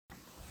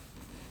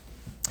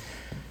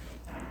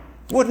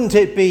Wouldn't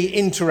it be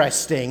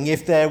interesting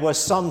if there was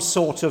some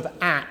sort of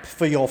app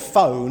for your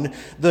phone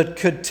that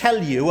could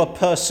tell you a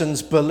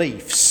person's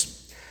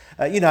beliefs?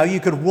 You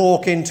could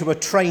walk into a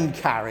train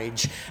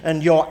carriage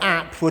and your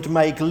app would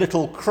make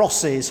little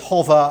crosses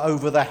hover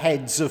over the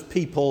heads of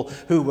people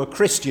who were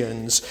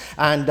Christians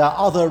and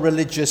other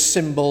religious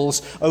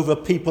symbols over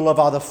people of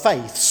other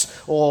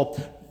faiths, or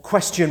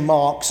question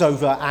marks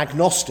over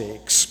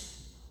agnostics.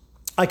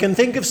 I can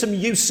think of some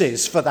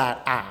uses for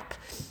that app.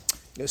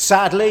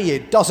 Sadly,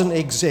 it doesn't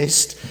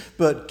exist,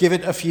 but give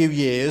it a few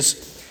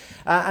years.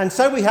 And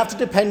so we have to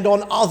depend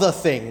on other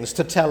things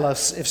to tell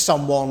us if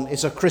someone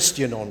is a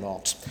Christian or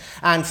not.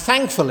 And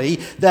thankfully,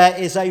 there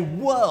is a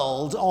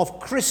world of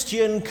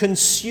Christian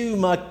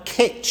consumer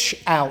kitsch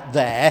out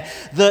there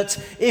that,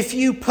 if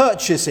you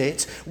purchase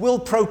it, will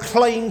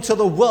proclaim to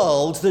the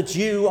world that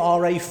you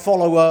are a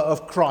follower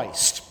of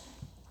Christ.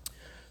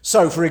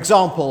 So, for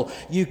example,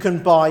 you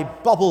can buy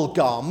bubble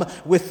gum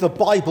with the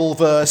Bible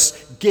verse,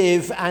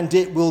 "Give and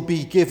it will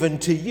be given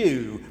to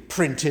you,"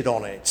 printed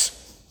on it.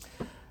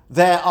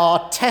 There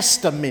are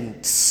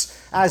testaments,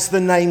 as the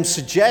name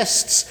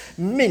suggests,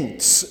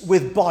 mints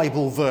with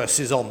Bible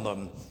verses on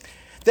them.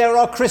 There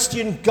are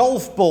Christian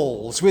golf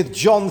balls with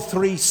John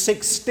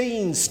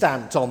 3:16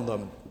 stamped on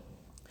them.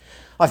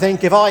 I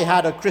think if I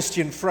had a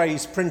Christian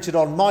phrase printed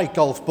on my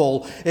golf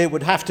ball, it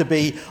would have to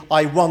be,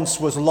 "I once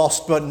was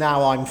lost, but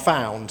now I'm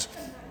found."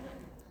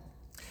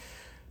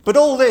 But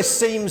all this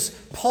seems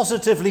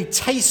positively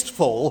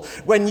tasteful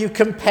when you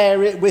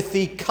compare it with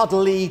the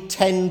cuddly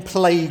 10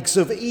 Plagues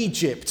of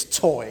Egypt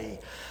toy.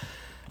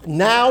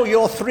 Now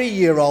your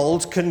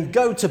 3-year-old can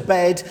go to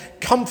bed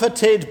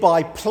comforted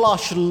by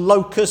plush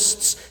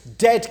locusts,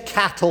 dead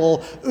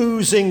cattle,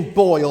 oozing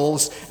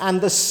boils, and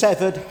the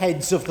severed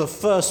heads of the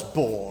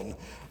firstborn.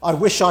 I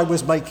wish I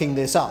was making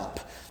this up.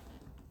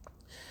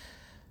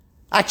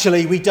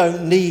 Actually, we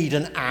don't need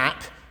an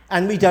app,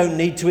 and we don't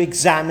need to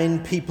examine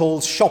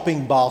people's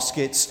shopping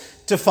baskets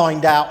to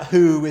find out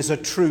who is a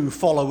true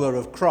follower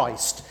of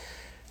Christ.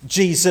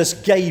 Jesus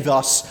gave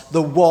us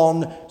the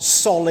one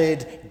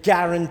solid,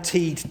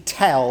 guaranteed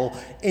tell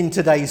in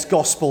today's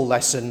gospel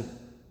lesson.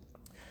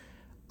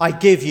 "I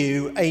give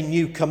you a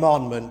new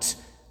commandment,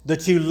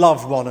 that you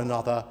love one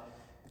another.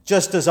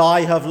 Just as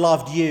I have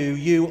loved you,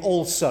 you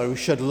also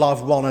should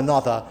love one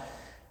another.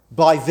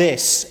 By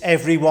this,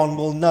 everyone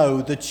will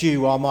know that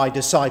you are my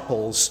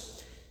disciples,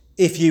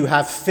 if you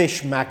have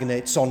fish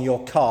magnets on your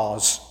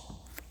cars."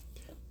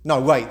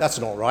 No, wait, that's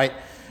not right.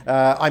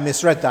 I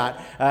misread that.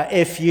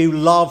 If you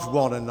love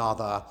one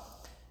another,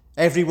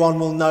 everyone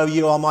will know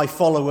you are my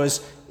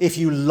followers if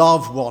you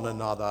love one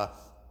another.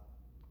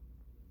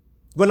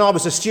 When I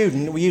was a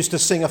student, we used to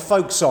sing a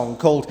folk song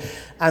called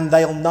 "And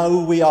They'll Know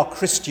We Are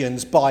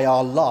Christians by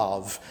Our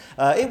Love."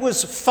 It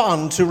was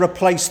fun to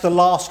replace the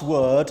last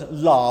word,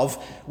 love,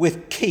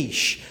 with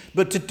quiche,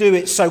 but to do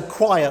it so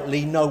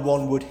quietly no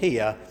one would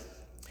hear.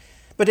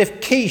 But if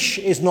quiche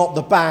is not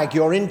the bag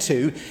you're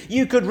into,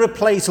 you could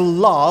replace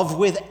love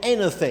with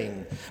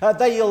anything.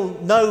 They'll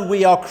know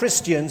we are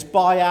Christians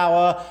by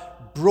our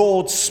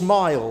broad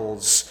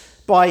smiles,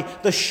 by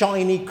the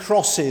shiny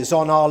crosses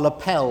on our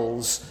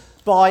lapels,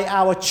 by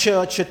our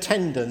church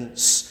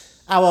attendance,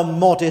 our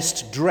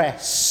modest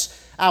dress,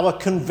 our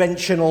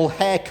conventional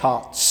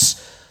haircuts,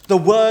 the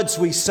words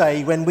we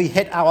say when we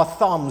hit our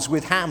thumbs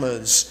with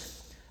hammers,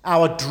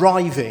 our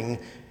driving,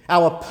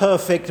 our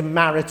perfect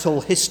marital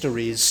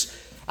histories,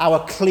 our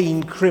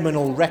clean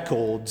criminal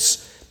records,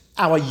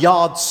 our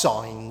yard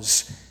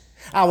signs,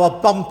 our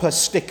bumper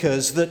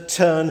stickers that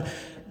turn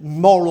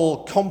moral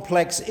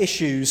complex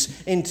issues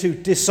into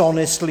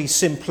dishonestly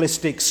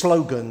simplistic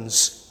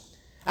slogans,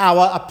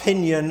 our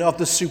opinion of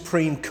the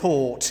Supreme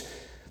Court,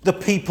 the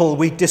people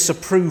we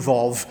disapprove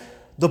of,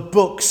 the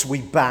books we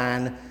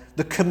ban,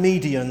 the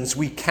comedians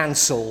we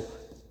cancel.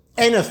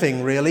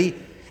 Anything, really.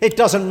 It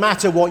doesn't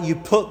matter what you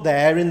put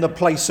there in the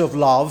place of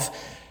love,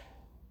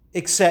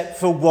 except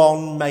for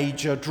one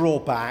major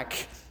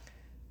drawback.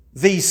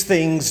 These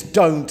things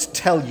don't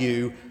tell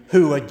you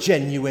who a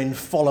genuine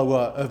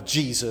follower of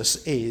Jesus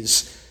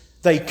is.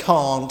 They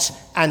can't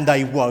and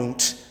they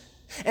won't.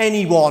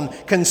 Anyone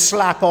can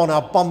slap on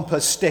a bumper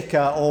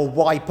sticker or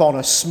wipe on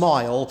a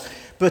smile,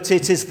 but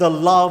it is the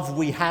love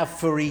we have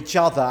for each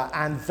other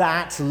and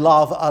that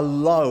love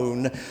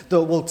alone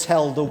that will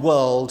tell the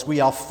world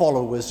we are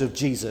followers of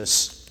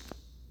Jesus.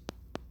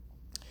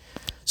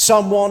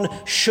 Someone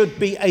should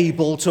be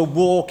able to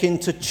walk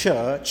into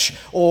church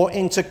or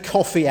into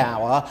coffee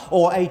hour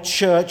or a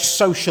church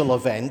social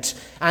event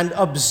and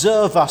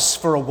observe us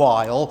for a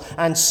while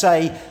and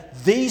say,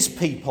 "These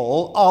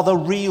people are the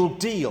real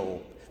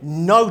deal.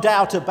 No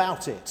doubt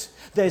about it.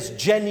 There's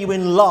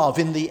genuine love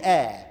in the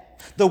air.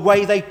 The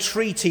way they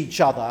treat each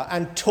other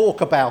and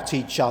talk about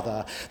each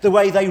other, the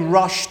way they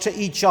rush to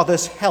each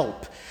other's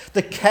help,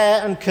 the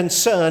care and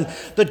concern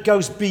that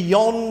goes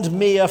beyond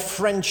mere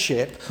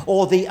friendship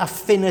or the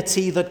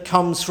affinity that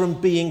comes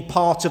from being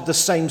part of the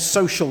same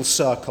social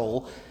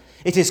circle.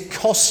 It is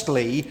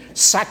costly,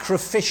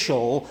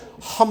 sacrificial,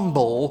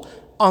 humble,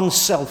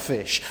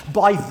 unselfish.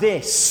 By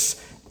this,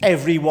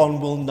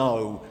 everyone will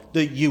know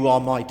that you are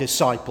my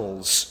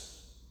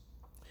disciples.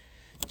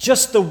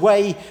 Just the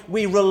way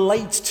we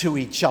relate to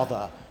each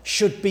other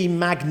should be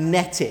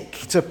magnetic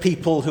to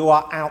people who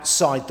are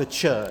outside the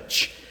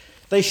church.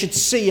 They should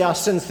see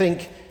us and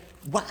think,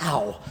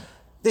 wow,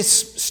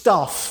 this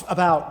stuff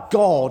about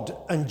God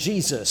and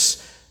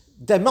Jesus,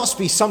 there must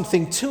be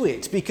something to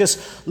it,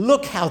 because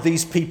look how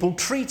these people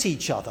treat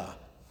each other.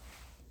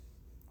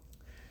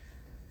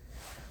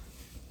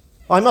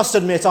 I must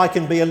admit I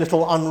can be a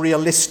little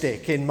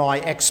unrealistic in my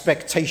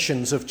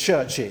expectations of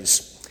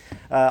churches.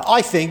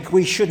 I think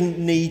we shouldn't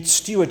need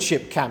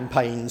stewardship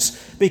campaigns,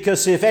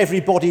 because if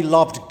everybody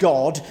loved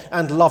God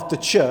and loved the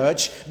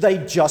church,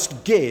 they'd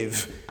just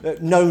give.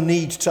 No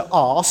need to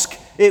ask,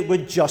 it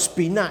would just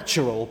be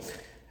natural.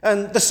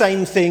 And the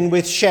same thing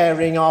with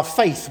sharing our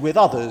faith with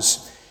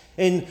others.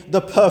 In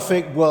the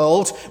perfect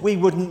world, we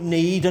wouldn't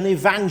need an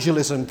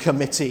evangelism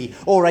committee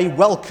or a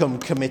welcome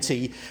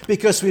committee,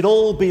 because we'd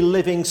all be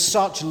living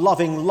such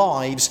loving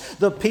lives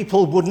that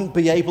people wouldn't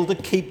be able to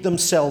keep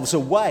themselves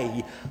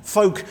away.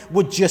 Folk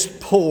would just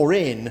pour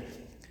in.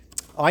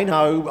 I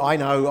know,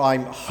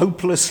 I'm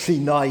hopelessly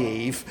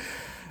naive,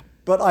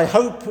 but I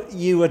hope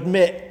you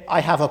admit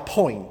I have a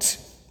point.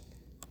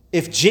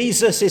 If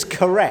Jesus is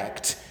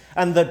correct,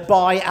 and that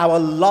by our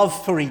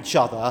love for each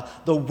other,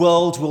 the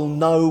world will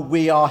know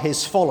we are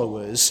his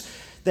followers,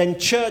 then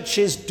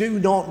churches do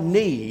not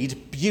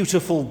need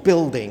beautiful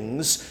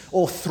buildings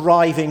or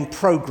thriving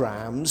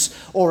programs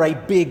or a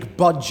big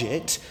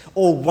budget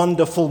or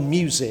wonderful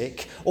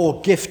music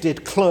or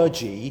gifted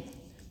clergy.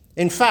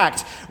 In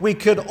fact, we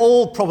could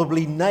all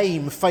probably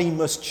name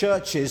famous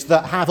churches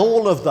that have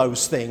all of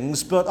those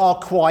things but are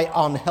quite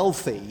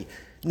unhealthy.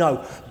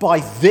 No,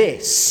 by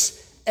this,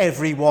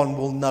 everyone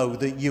will know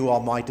that you are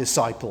my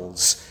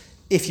disciples,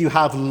 if you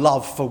have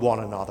love for one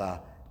another.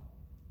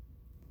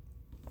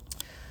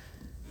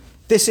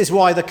 This is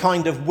why the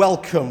kind of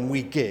welcome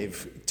we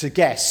give to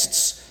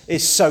guests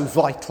is so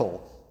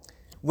vital.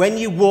 When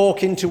you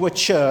walk into a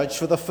church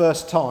for the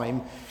first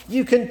time,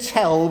 you can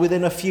tell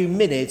within a few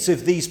minutes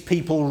if these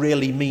people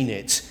really mean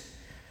it.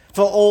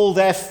 For all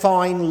their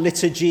fine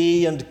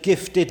liturgy and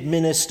gifted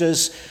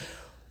ministers,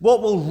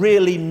 what will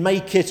really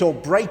make it or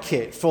break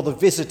it for the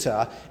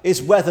visitor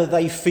is whether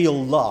they feel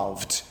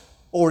loved,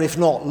 or if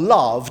not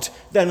loved,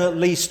 then at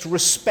least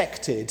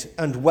respected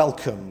and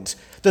welcomed,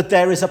 that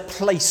there is a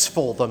place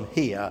for them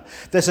here.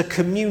 There's a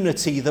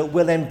community that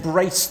will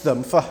embrace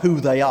them for who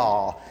they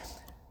are.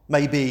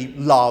 Maybe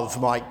love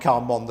might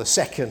come on the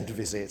second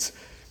visit.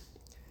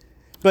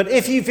 But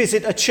if you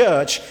visit a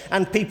church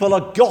and people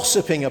are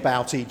gossiping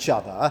about each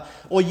other,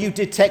 or you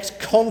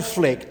detect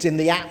conflict in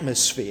the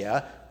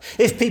atmosphere,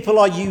 if people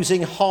are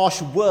using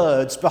harsh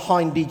words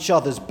behind each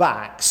other's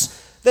backs,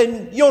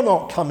 then you're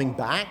not coming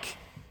back.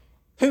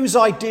 Whose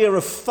idea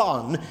of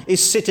fun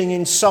is sitting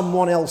in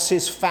someone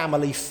else's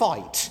family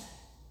fight?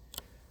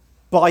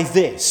 By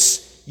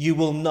this, you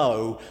will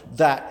know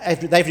that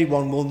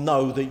everyone will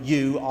know that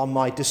you are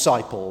my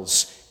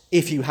disciples,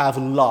 if you have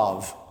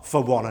love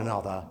for one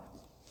another.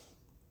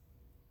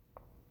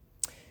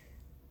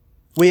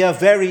 We are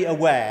very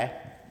aware,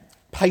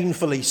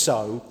 painfully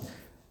so,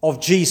 of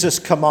Jesus'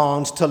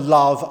 command to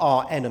love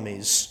our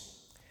enemies.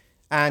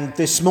 And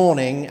this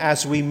morning,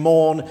 as we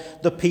mourn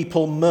the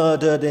people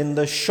murdered in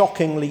the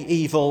shockingly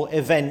evil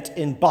event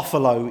in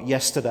Buffalo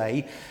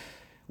yesterday,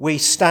 we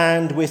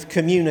stand with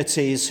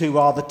communities who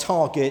are the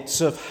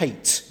targets of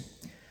hate.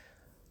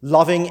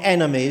 Loving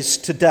enemies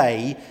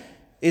today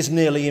is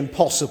nearly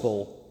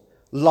impossible.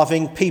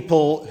 Loving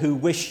people who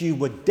wish you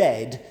were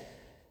dead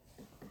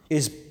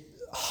is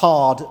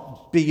hard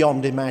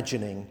beyond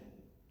imagining.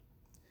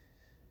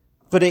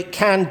 But it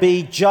can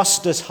be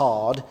just as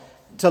hard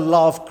to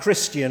love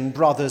Christian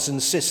brothers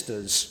and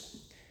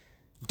sisters.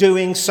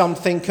 Doing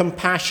something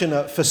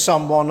compassionate for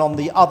someone on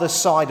the other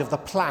side of the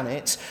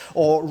planet,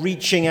 or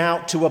reaching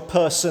out to a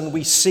person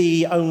we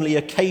see only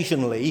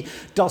occasionally,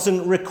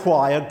 doesn't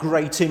require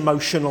great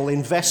emotional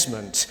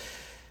investment.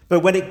 But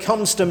when it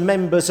comes to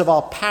members of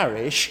our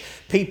parish,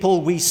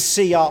 people we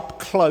see up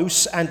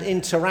close and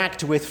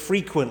interact with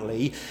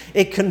frequently,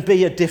 it can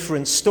be a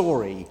different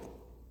story.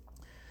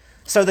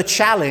 So the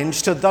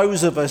challenge to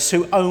those of us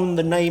who own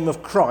the name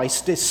of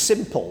Christ is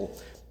simple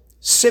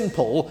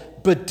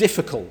but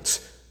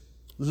difficult.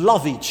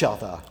 Love each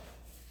other.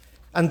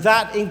 And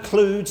that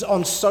includes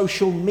on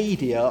social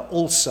media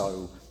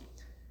also.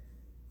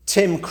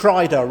 Tim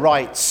Kreider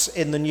writes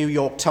in the New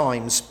York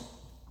Times,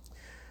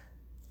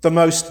 "The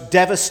most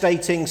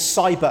devastating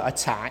cyber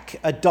attack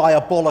a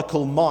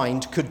diabolical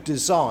mind could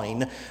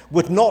design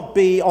would not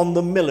be on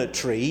the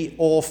military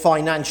or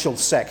financial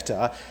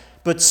sector,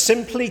 but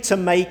simply to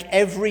make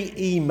every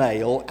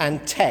email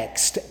and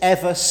text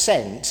ever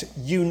sent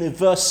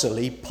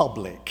universally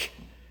public.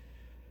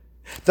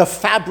 The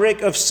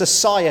fabric of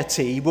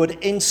society would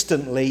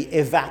instantly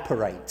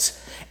evaporate.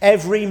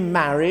 Every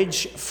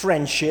marriage,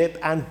 friendship,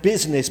 and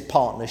business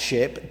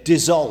partnership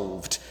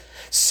dissolved.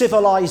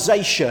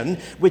 Civilization,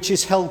 which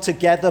is held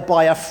together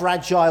by a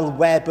fragile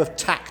web of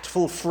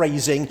tactful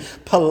phrasing,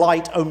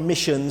 polite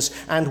omissions,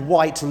 and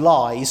white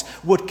lies,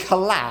 would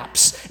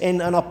collapse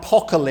in an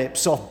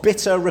apocalypse of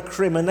bitter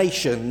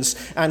recriminations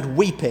and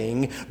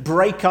weeping,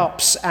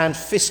 breakups and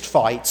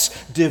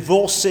fistfights,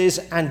 divorces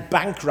and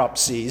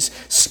bankruptcies,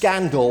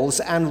 scandals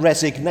and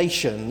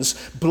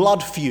resignations,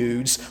 blood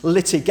feuds,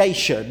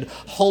 litigation,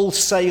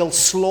 wholesale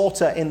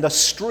slaughter in the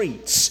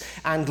streets,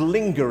 and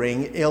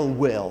lingering ill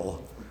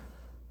will.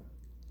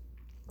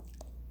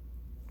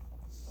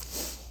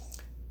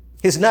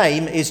 His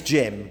name is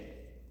Jim.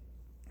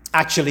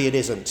 Actually, it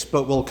isn't,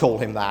 but we'll call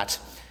him that.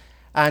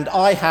 And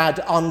I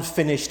had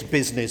unfinished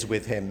business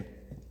with him.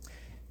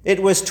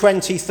 It was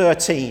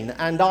 2013,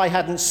 and I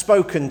hadn't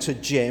spoken to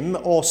Jim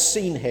or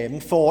seen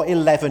him for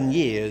 11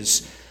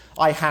 years.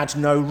 I had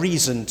no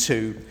reason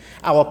to.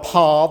 Our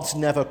paths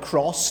never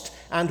crossed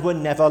and were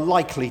never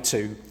likely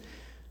to.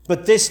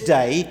 But this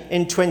day,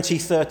 in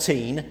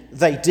 2013,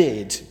 they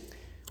did.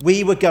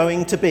 We were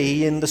going to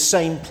be in the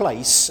same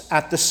place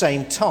at the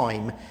same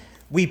time.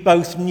 We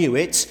both knew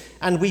it,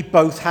 and we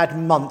both had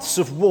months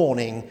of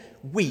warning,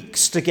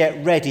 weeks to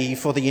get ready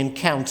for the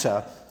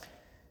encounter.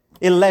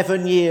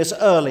 11 years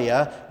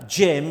earlier,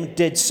 Jim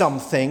did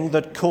something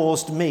that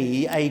caused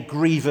me a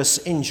grievous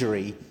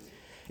injury.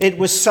 It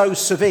was so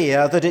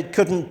severe that it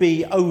couldn't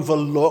be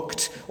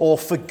overlooked or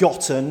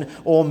forgotten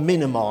or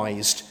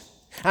minimized.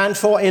 And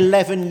for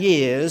 11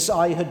 years,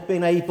 I had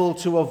been able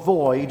to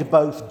avoid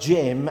both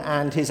Jim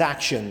and his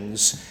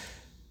actions,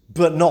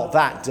 but not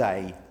that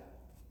day.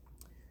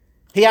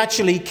 He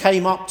actually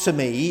came up to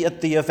me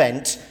at the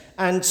event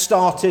and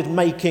started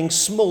making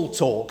small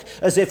talk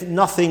as if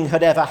nothing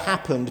had ever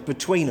happened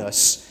between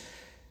us.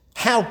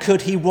 How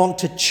could he want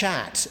to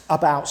chat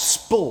about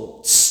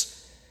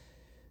sports?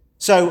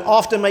 So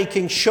after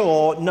making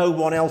sure no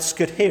one else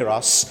could hear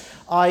us,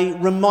 I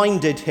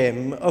reminded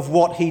him of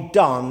what he'd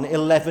done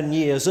 11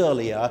 years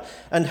earlier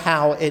and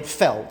how it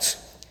felt.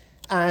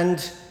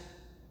 And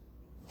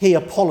he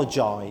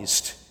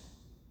apologized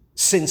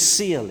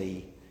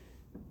sincerely.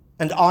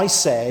 And I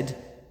said,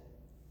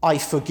 I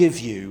forgive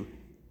you.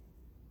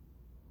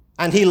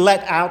 And he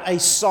let out a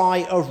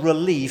sigh of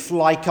relief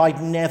like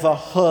I'd never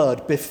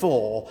heard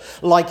before,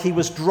 like he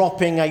was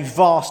dropping a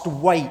vast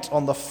weight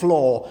on the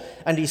floor.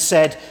 And he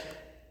said,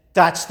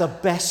 that's the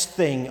best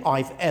thing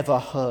I've ever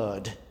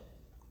heard.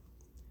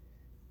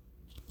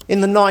 In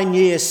the 9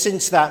 years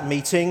since that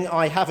meeting,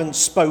 I haven't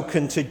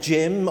spoken to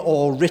Jim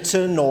or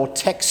written or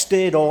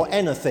texted or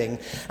anything.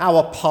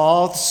 Our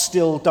paths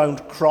still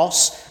don't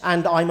cross,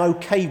 and I'm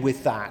okay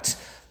with that.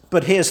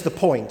 But here's the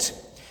point.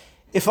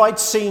 If I'd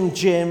seen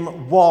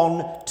Jim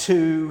 1,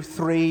 2,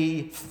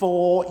 3,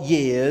 4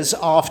 years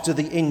after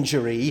the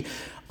injury,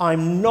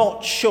 I'm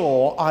not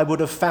sure I would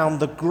have found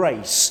the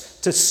grace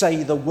to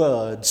say the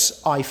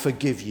words, I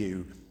forgive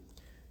you.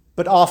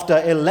 But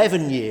after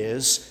 11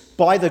 years,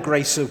 by the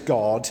grace of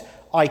God,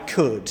 I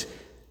could,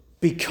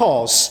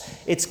 because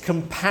it's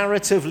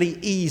comparatively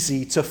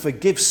easy to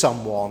forgive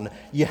someone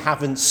you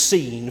haven't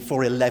seen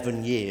for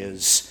 11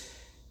 years.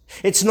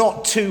 It's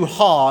not too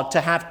hard to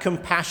have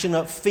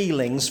compassionate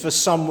feelings for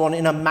someone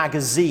in a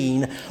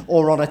magazine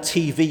or on a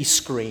TV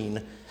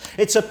screen.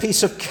 It's a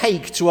piece of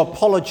cake to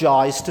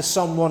apologize to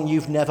someone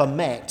you've never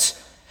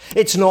met.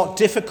 It's not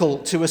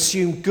difficult to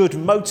assume good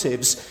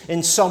motives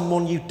in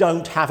someone you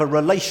don't have a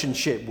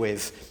relationship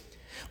with.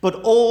 But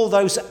all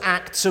those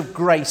acts of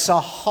grace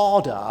are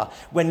harder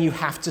when you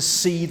have to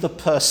see the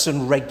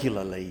person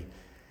regularly.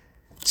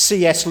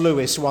 C.S.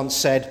 Lewis once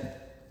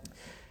said,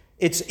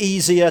 it's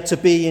easier to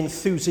be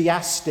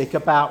enthusiastic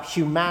about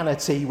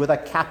humanity with a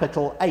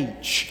capital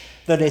H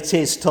than it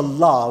is to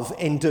love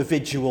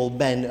individual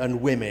men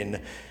and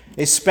women,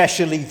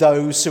 especially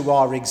those who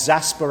are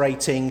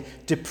exasperating,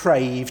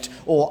 depraved,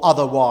 or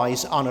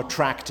otherwise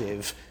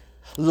unattractive.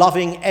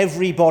 Loving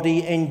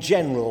everybody in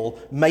general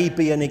may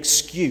be an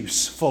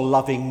excuse for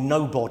loving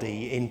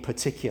nobody in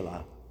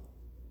particular.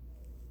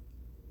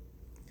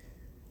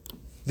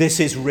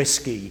 This is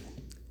risky,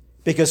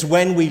 because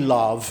when we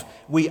love,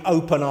 we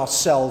open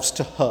ourselves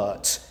to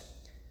hurt.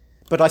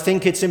 But I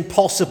think it's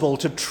impossible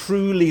to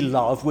truly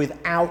love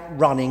without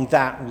running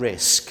that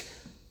risk.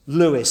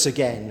 Lewis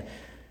again,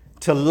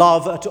 to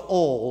love at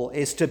all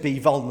is to be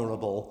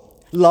vulnerable.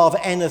 Love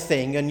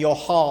anything and your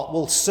heart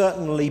will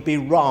certainly be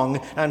wrung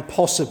and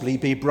possibly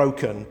be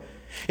broken.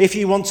 If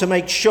you want to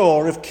make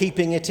sure of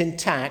keeping it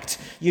intact,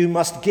 you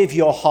must give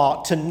your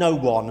heart to no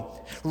one.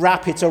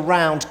 Wrap it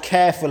around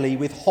carefully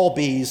with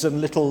hobbies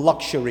and little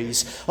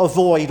luxuries.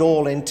 Avoid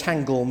all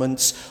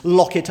entanglements.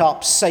 Lock it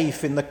up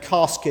safe in the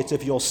casket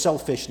of your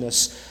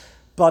selfishness.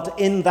 But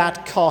in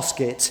that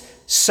casket,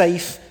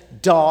 safe,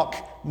 dark,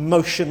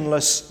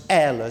 motionless,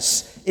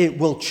 airless, it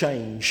will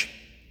change.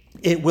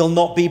 It will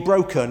not be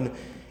broken.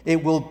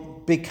 It will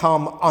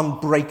become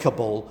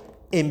unbreakable,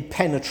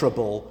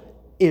 impenetrable,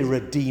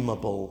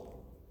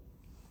 irredeemable.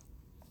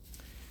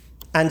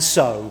 And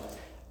so,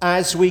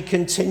 as we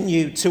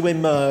continue to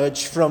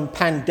emerge from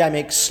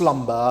pandemic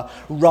slumber,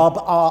 rub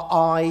our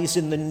eyes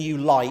in the new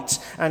light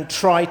and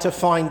try to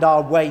find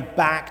our way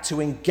back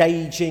to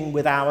engaging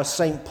with our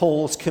St.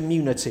 Paul's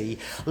community,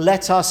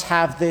 let us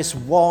have this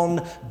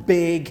one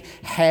big,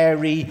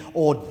 hairy,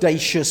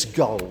 audacious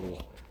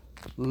goal: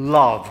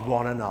 love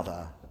one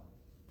another.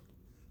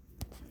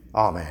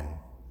 Amen.